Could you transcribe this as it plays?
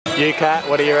You, Kat,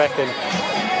 what do you reckon?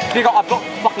 I've got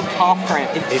fucking calf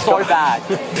cramp. It's so bad.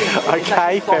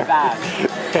 Okay, it's so bad.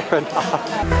 Fair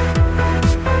enough.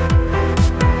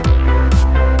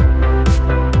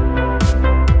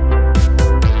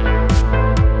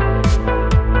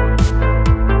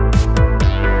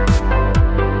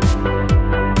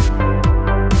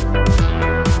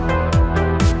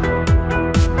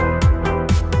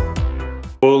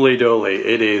 Holy dooly,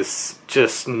 it is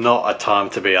just not a time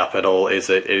to be up at all, is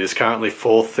it? It is currently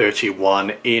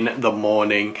 4:31 in the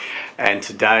morning, and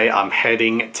today I'm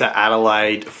heading to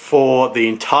Adelaide for the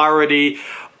entirety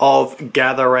of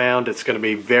Gather Round. It's going to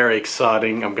be very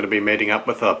exciting. I'm going to be meeting up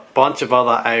with a bunch of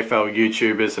other AFL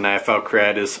YouTubers and AFL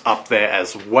creators up there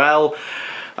as well.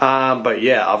 But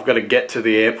yeah, I've got to get to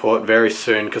the airport very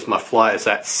soon because my flight is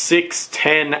at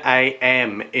 6:10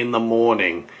 a.m. in the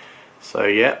morning. So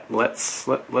yeah, let's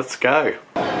go.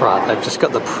 Right, they've just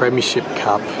got the Premiership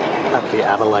Cup at the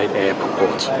Adelaide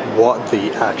airport. What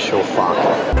the actual fuck?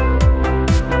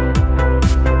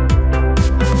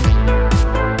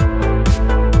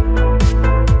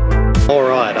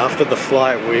 Alright, after the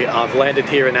flight I've landed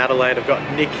here in Adelaide. I've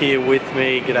got Nick here with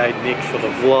me. G'day Nick for the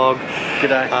vlog.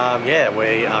 G'day. Yeah,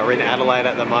 we are in Adelaide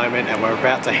at the moment and we're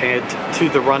about to head to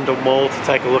the Rundle Mall to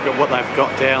take a look at what they've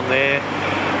got down there.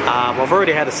 I've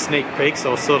already had a sneak peek,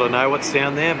 so I sort of know what's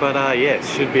down there, but yeah, it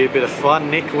should be a bit of fun.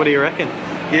 Nick, what do you reckon?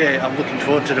 Yeah, I'm looking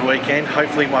forward to the weekend.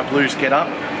 Hopefully my Blues get up.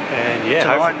 And yeah,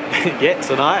 tonight. Yeah,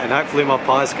 tonight, and hopefully my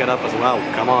Pies get up as well.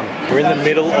 Come on. We're in the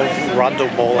middle of Rundle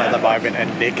Mall at the moment,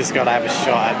 and Nick has got to have a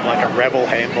shot at like a rebel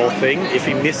handball thing. If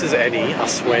he misses any, I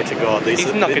swear to God, he's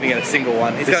not going to get a single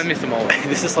one. He's going to miss them all.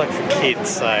 This is like for kids,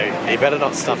 so he better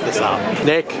not stuff this up.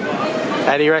 Nick,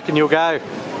 how do you reckon you'll go?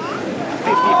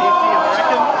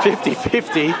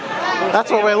 50-50, that's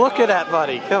what we're looking at,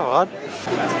 buddy. Come on.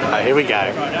 Oh, here we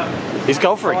go. He's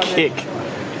gone for a kick.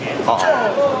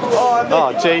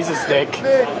 Oh, Jesus, Nick.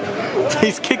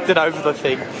 He's kicked it over the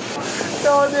thing.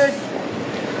 Go on, Nick.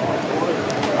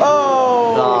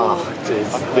 Oh,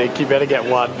 jeez. Nick, you better get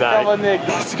one, mate. Come on, Nick.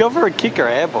 He's gone for a kick or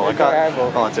a handball.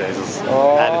 Oh, Jesus.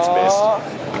 Oh. And it's missed.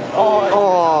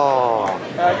 Oh.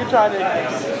 Good try,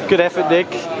 Nick. Good effort,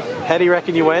 Nick. How do you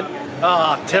reckon you went?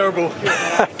 Ah, terrible.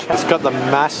 It's got the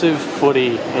massive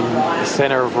footy in the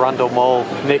centre of Rundle Mall.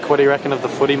 Nick, what do you reckon of the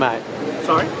footy, mate?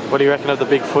 Sorry? What do you reckon of the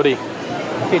big footy?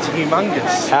 It's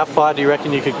humongous. How far do you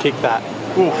reckon you could kick that?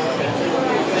 Oof.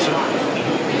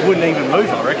 So, wouldn't even move,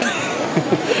 I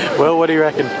reckon. Well, what do you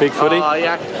reckon? Big footy? Oh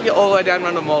yeah, I can kick it all the way down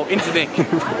Rundle Mall into Nick.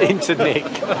 Into Nick.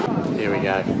 Here we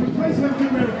go.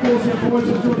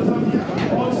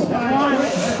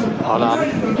 Hold on.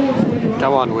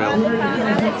 Go on, Will.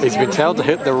 He's been told to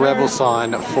hit the rebel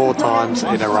sign 4 times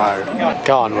in a row.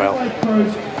 Go on, Will.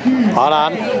 Hold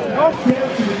on.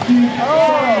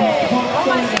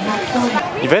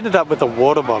 You've ended up with a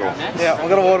water bottle. Yeah, I've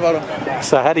got a water bottle.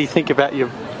 So how do you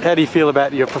feel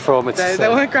about your performance? They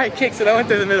weren't great kicks, so they went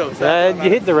through the middle. So and you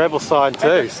hit the rebel sign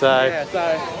too, so, yeah, so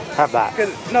have that.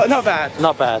 No, not bad.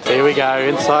 Not bad. Here we go,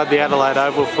 inside the Adelaide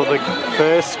Oval for the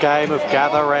first game of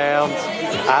Gather Round.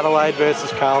 Adelaide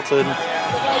versus Carlton.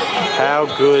 How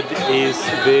good is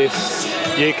this?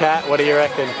 You, Kat, what do you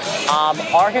reckon? I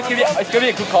reckon it's gonna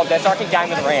be a good contest. I reckon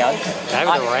game of the round. Game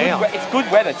of the round. It's good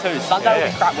weather too. Sunday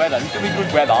will be crap weather. This will be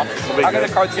good weather. I reckon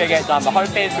the coach will get done. The home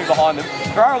fans will be behind them.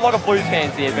 There are a lot of Blues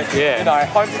fans here, but you know,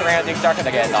 home surroundings, I reckon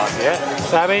they get done. Yeah.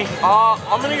 Sammy?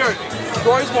 I'm gonna go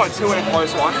Crows by 2 in a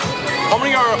close one. I'm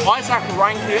gonna go Isaac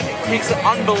Rankin kicks an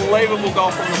unbelievable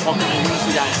goal from the pocket and wins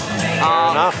the game.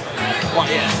 Fair enough. Well,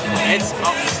 yeah, it's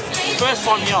first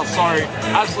time here, so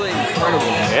absolutely incredible.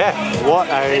 Yeah, what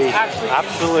a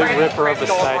absolute ripper of the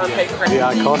stadium. The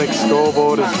iconic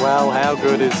scoreboard as well. How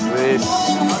good is this?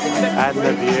 And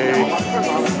the view.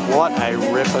 What a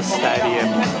ripper stadium.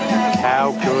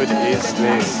 How good is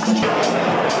this?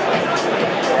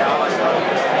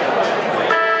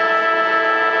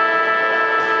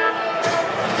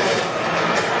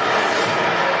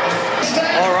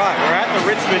 Alright, we're at the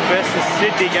Richmond versus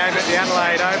Sydney game at the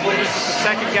Adelaide Oval. This is the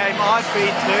second game I've been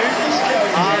to.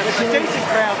 It's a decent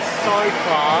crowd so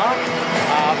far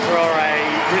for a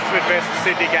Richmond versus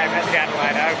Sydney game at the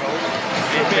Adelaide Oval.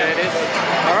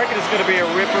 I reckon it's going to be a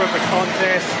ripper of a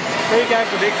contest. 3 game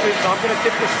predictions. I'm going to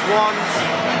tip the Swans.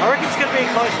 I reckon it's going to be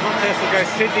a close contest. We'll go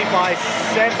Sydney by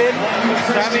 7.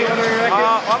 Sammy, what do you reckon?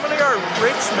 I'm going to go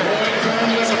Richmond,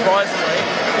 surprisingly.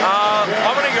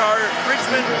 I'm going to go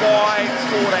Richmond by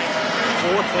 14.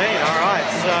 14, alright,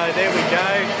 so there we go.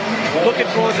 Looking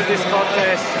forward to this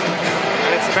contest,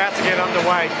 and it's about to get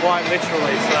underway, quite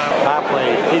literally. So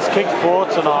Happily, he's kicked 4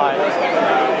 tonight.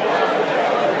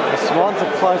 The Swans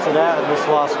have closed it out in this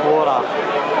last quarter.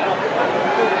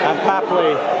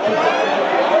 Papley has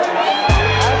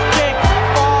kicked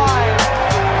 5.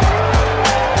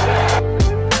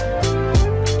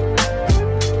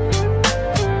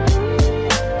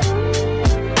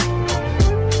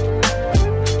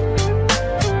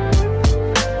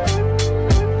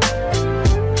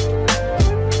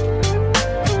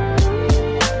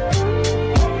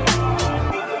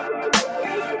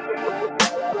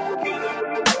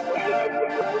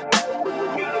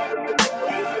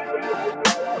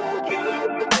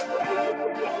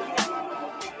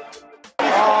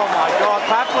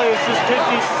 Papley has just kicked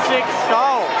his 6th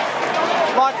goal.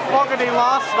 Like Fogarty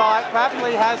last night,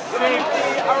 Papley has 6.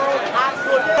 Full time,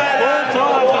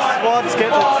 the squad's get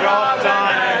the job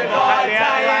done.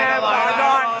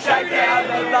 Shake down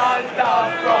the love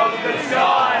stuff from the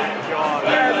sky.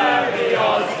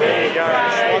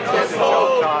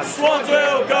 Swans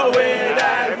will go in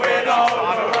and win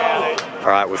overall.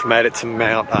 Alright, we've made it to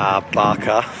Mount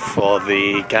Barker for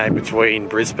the game between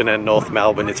Brisbane and North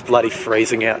Melbourne. It's bloody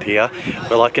freezing out here.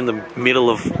 We're like in the middle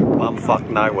of bumfuck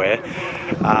nowhere,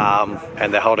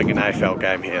 and they're holding an AFL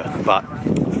game here, but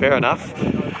fair enough.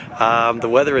 The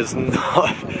weather is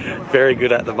not very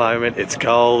good at the moment. It's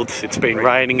cold, it's been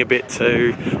raining a bit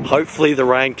too. Hopefully the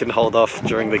rain can hold off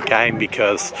during the game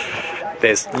because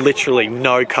there's literally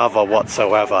no cover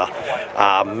whatsoever.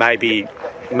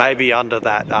 Maybe under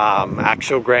that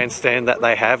actual grandstand that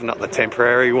they have, not the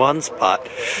temporary ones, but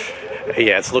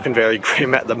yeah, it's looking very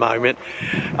grim at the moment.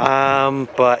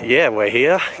 But yeah, we're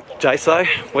here. Jaso,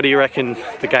 what do you reckon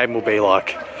the game will be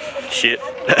like? Shit.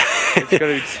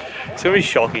 It's gonna be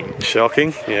shocking.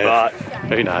 Shocking? Yeah. But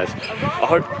who knows? I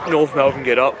hope North Melbourne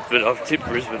get up, but I've tipped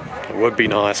Brisbane. It would be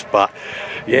nice, but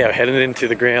yeah, we're heading into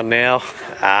the ground now,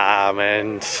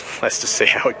 and let's just see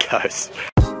how it goes.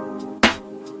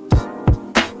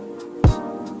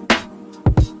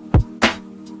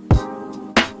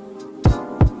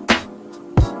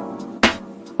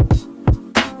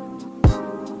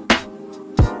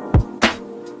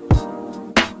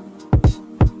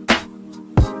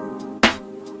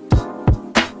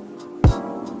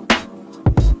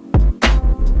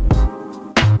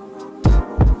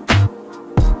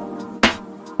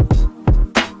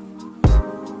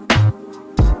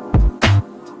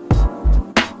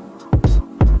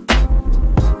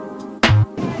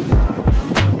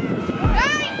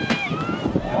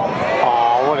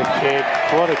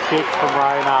 What a kick from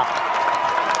Rayner.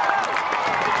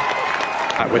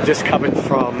 We're just coming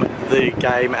from the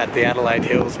game at the Adelaide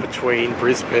Hills between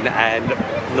Brisbane and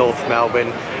North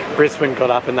Melbourne. Brisbane got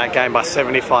up in that game by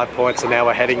 75 points, and now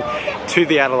we're heading to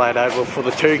the Adelaide Oval for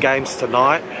the 2 games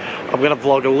tonight. I'm going to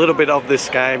vlog a little bit of this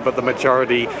game, but the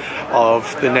majority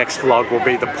of the next vlog will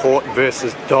be the Port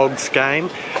versus Dogs game,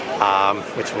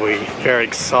 which will be very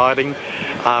exciting.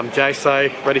 Jaso,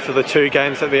 ready for the 2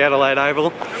 games at the Adelaide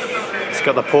Oval? He's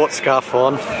got the Port scarf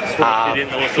on. Fit in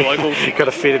with the locals. You've got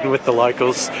to fit in with the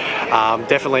locals.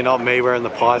 Definitely not me wearing the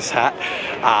Pies hat.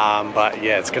 But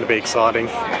yeah, it's going to be exciting.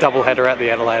 Double header at the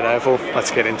Adelaide Oval.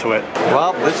 Let's get into it.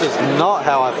 Well, this is not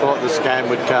how I thought this game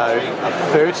would go. A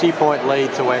 30-point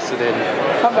lead to Essendon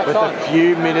with a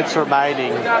few minutes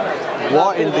remaining.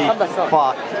 What in the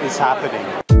fuck is happening?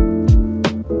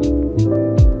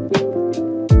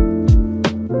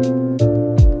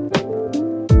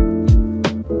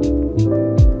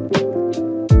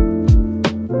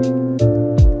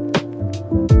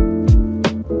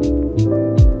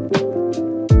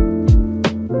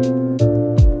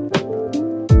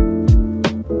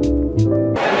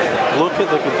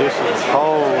 The conditions,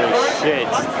 holy shit,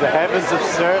 the heavens have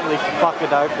certainly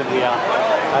fucking opened here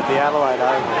at the Adelaide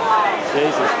Oval.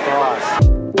 Jesus Christ.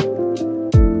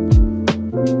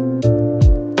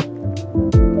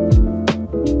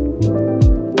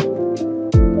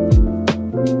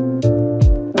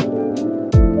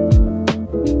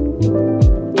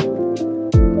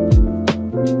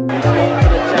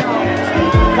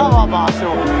 Come on,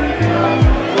 Marshall.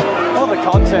 All the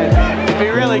content would be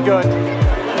really good.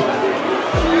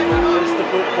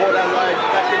 Port Adelaide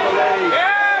back in the league.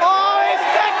 Yeah. Oh, he's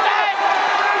kicked it!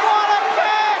 What a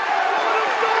kick!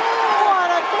 What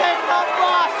a kick from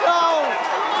Marshall!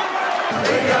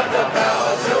 We got the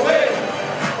power to win.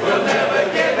 We'll never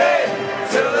give in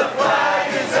till the flag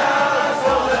is ours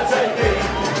for the taking.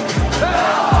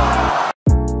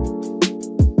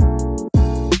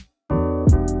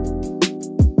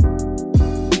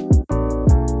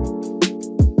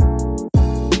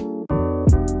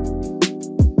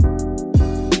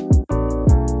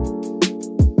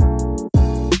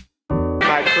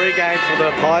 the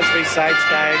Pies v Saints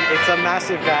game. It's a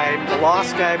massive game, the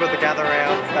last game of the gather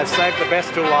round. They've saved the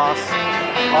best till last.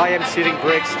 I am sitting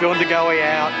bricks, John DeGoey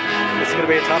out. It's going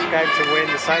to be a tough game to win.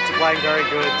 The Saints are playing very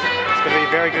good. It's going to be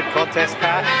a very good contest,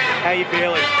 Pat. How are you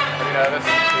feeling? Pretty nervous.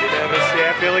 Pretty nervous,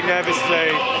 yeah, feeling nervous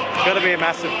too. It's going to be a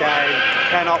massive game.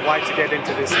 Cannot wait to get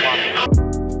into this one.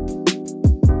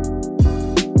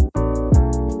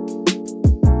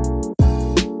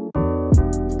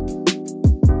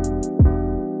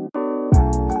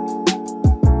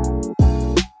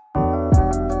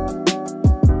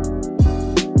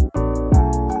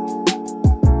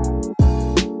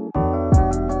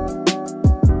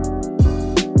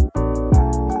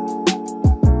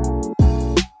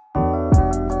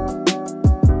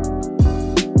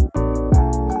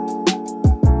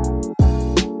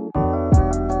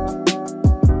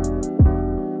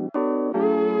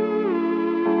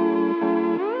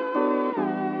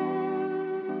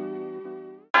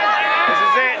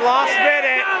 Last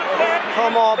minute.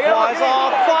 Come on, boys.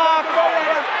 Oh, fuck.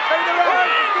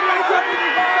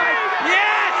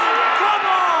 Yes! Come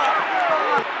on!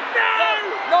 No!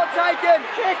 Not taken!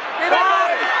 Kick! Get it!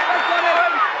 I've got it!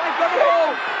 I've got the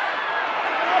ball!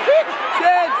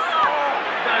 Chance!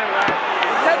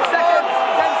 10 seconds!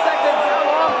 10 seconds!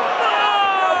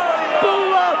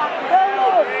 Pull up!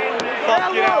 Fuck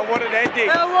yeah, what an ending.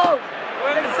 Hello!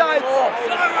 Inside!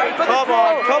 Come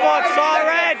on,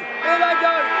 Siren! Here they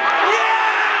go!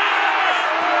 Yes!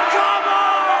 Come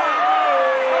on!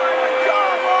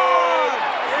 Come on!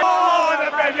 Oh, the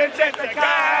Premier Chester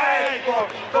game!